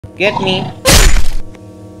get me.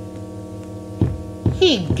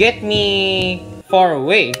 He get me far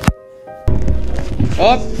away.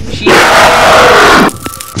 Oh, she.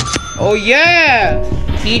 Oh yeah,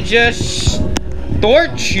 he just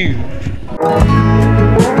torched you.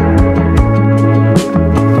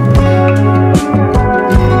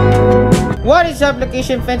 What is up,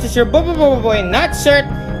 location fans? It's your boy not cert,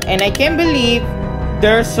 and I can't believe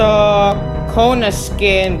there's a Kona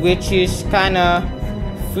skin which is kinda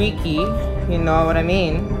freaky, you know what I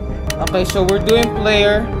mean? Okay, so we're doing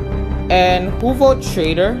player and who vote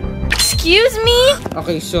trader? Excuse me?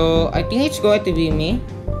 Okay, so I think it's going to be me.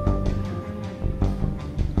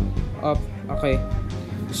 Oh, okay.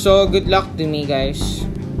 So good luck to me, guys.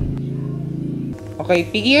 Okay,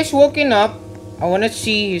 Piggy has woken up. I wanna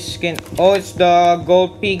see his skin. Oh, it's the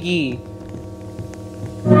gold Piggy.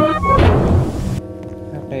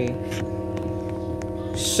 Okay.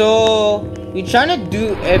 So we're trying to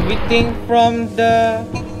do everything from the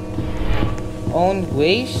own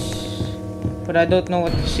ways, but I don't know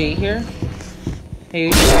what to say here. Hey,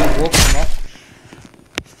 you just woke him up.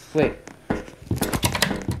 Wait.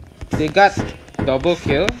 They got double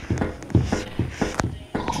kill?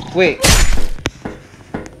 Wait.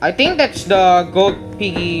 I think that's the gold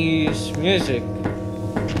Piggy's music.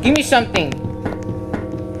 Give me something.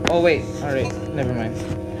 Oh wait, alright, never mind.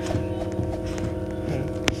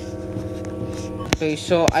 Okay,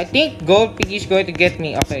 so I think gold Piggy's going to get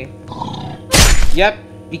me. Okay. Yep,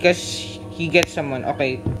 because he gets someone.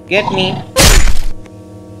 Okay, get me.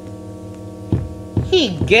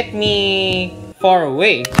 He get me far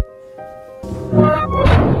away.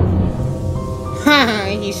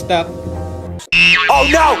 Haha, he's stuck. Oh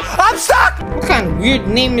no! I'm stuck! What kind of weird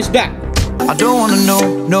name is that? I don't wanna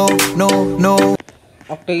know, no.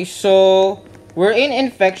 Okay, so we're in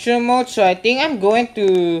infection mode, so I think I'm going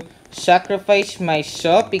to sacrifice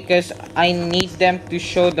myself because I need them to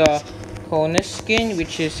show the Kona skin,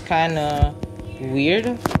 which is kinda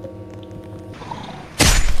weird.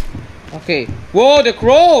 Okay. Whoa, the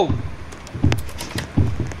crow!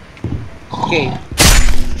 Okay.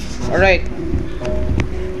 Alright.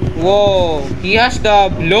 Whoa, he has the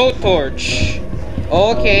blowtorch.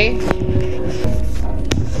 Okay.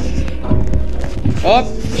 Oh,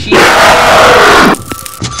 she.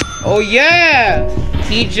 Oh yeah,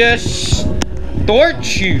 he just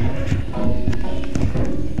torched you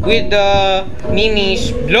with the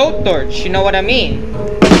Mimi's blowtorch. You know what I mean?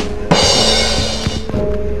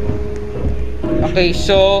 Okay,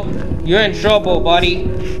 so you're in trouble, buddy.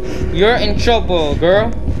 You're in trouble,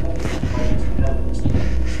 girl.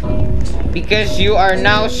 Because you are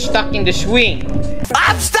now stuck in the swing.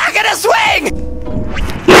 I'm stuck in a swing!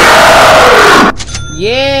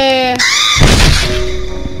 Yeah!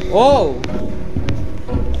 Oh!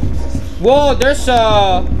 Whoa, there's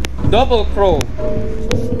a double crow.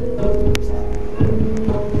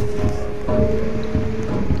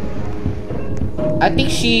 I think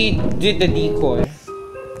she did the decoy.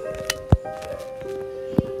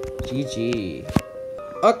 GG.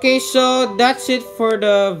 Okay, so that's it for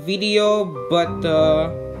the video, but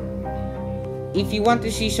if you want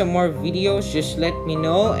to see some more videos, just let me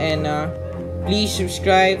know, and please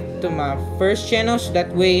subscribe to my first channel so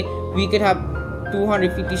that way we could have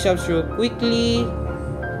 250 subs real quickly,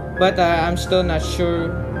 but I'm still not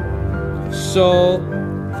sure. So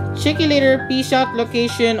check you later. Peace out,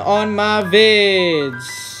 location on my vids.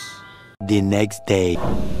 The next day.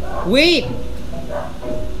 Wait!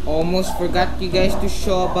 Almost forgot you guys to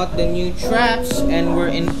show about the new traps, and we're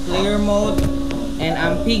in player mode, and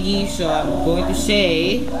I'm Piggy, so I'm going to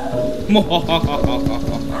say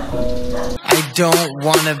I don't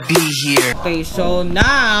wanna be here. okay, so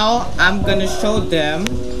now I'm gonna show them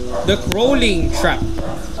the crawling trap.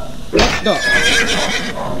 What the?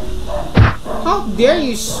 How dare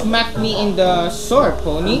you smack me in the sword,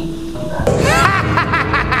 pony?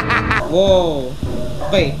 Whoa.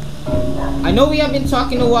 Okay, I know we have been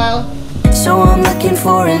talking a while, So I'm looking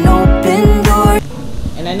for an open door.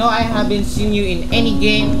 and I know I haven't seen you in any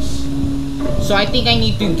games, so I think I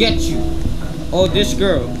need to get you. Oh, this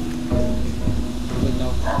girl. Wait,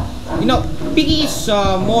 no. You know, Piggy is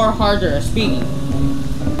more harder as Piggy.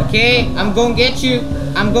 Okay, I'm gonna get you.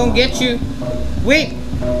 I'm gonna get you. Wait.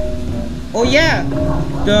 Oh yeah,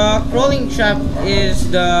 the crawling trap is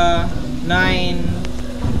the 9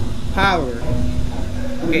 power.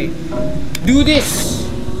 Okay, do this.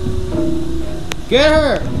 Get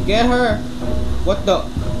her! Get her! What the?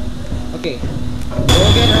 Okay, go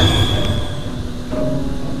get her.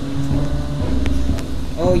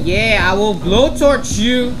 Oh yeah, I will blowtorch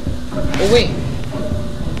you. Oh wait.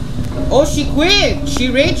 Oh, she quit. She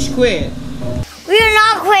rage quit. We're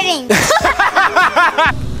not quitting.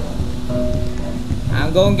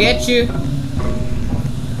 I'm gonna get you.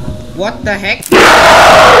 What the heck?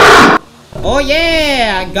 Oh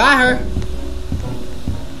yeah, I got her.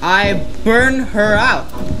 I burned her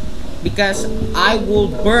out because I will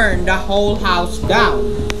burn the whole house down.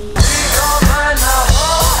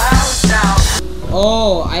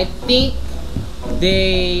 Oh, I think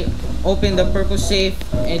they open the purple safe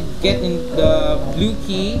and get in the blue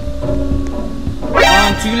key.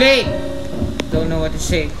 Oh, too late. Don't know what to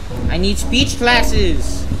say. I need speech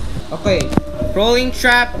classes. Okay, crawling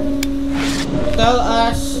trap. Tell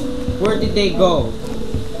us, where did they go?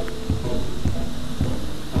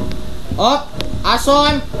 Oh, I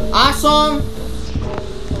saw him. I saw him.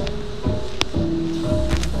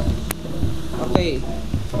 Okay.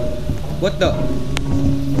 What the?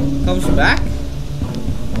 Comes back?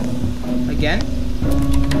 Again?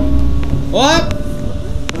 What?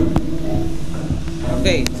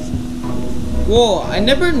 Okay. Whoa, I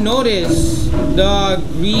never noticed the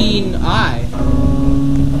green eye.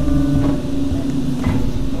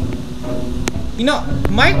 You know,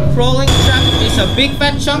 my crawling trap is a big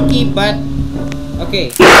fat chunky, but okay.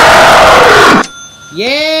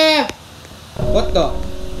 Yeah. What the?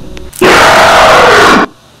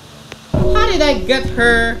 How did I get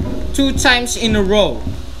her 2 times in a row?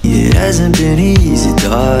 It hasn't been easy,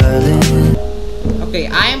 darling. Okay,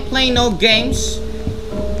 I am playing no games.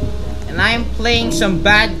 And I am playing some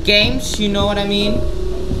bad games, you know what I mean?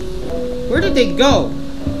 Where did they go?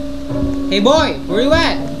 Hey boy, where you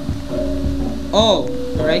at? Oh,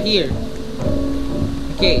 right here.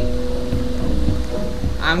 Okay.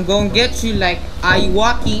 I'm gonna get you like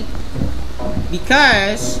Ayuwaki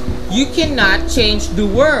because you cannot change the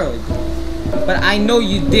world. But I know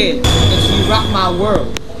you did because you rock my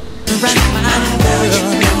world.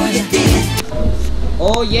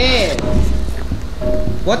 Oh yeah.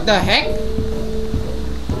 What the heck?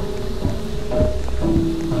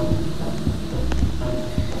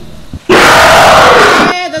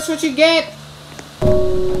 Yeah, that's what you get.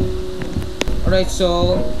 Alright,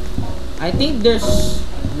 so I think there's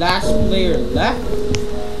last player left.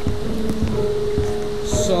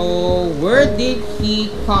 So where did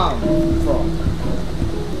he come from?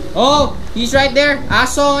 Oh, he's right there. I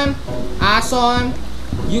saw him. I saw him.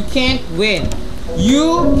 You can't win.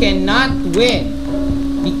 You cannot win.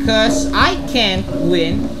 Because I can't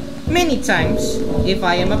win many times if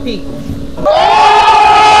I am a pig.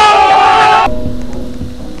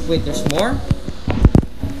 Wait, there's more?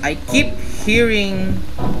 I keep hearing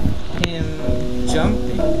him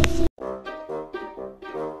jumping.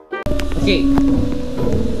 Okay.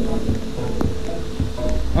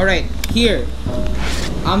 Alright, here.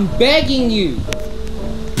 I'm begging you.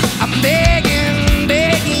 I'm begging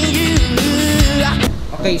you.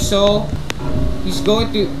 Okay, so he's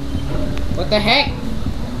going to... What the heck?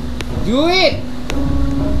 Do it!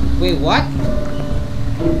 Wait, what?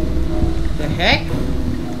 The heck?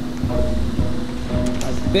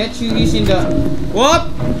 I bet you he's in the... Whoop!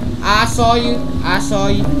 I saw you. I saw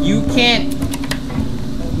you. You can't.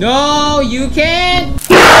 No, you can't!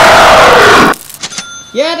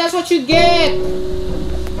 Yeah, that's what you get!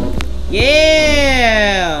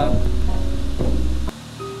 Yeah!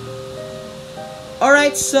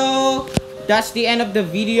 Alright, so that's the end of the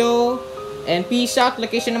video. And peace out,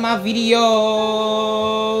 location of my videos.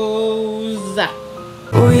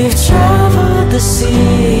 We've traveled the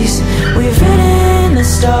seas, we've ridden the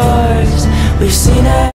stars, we've seen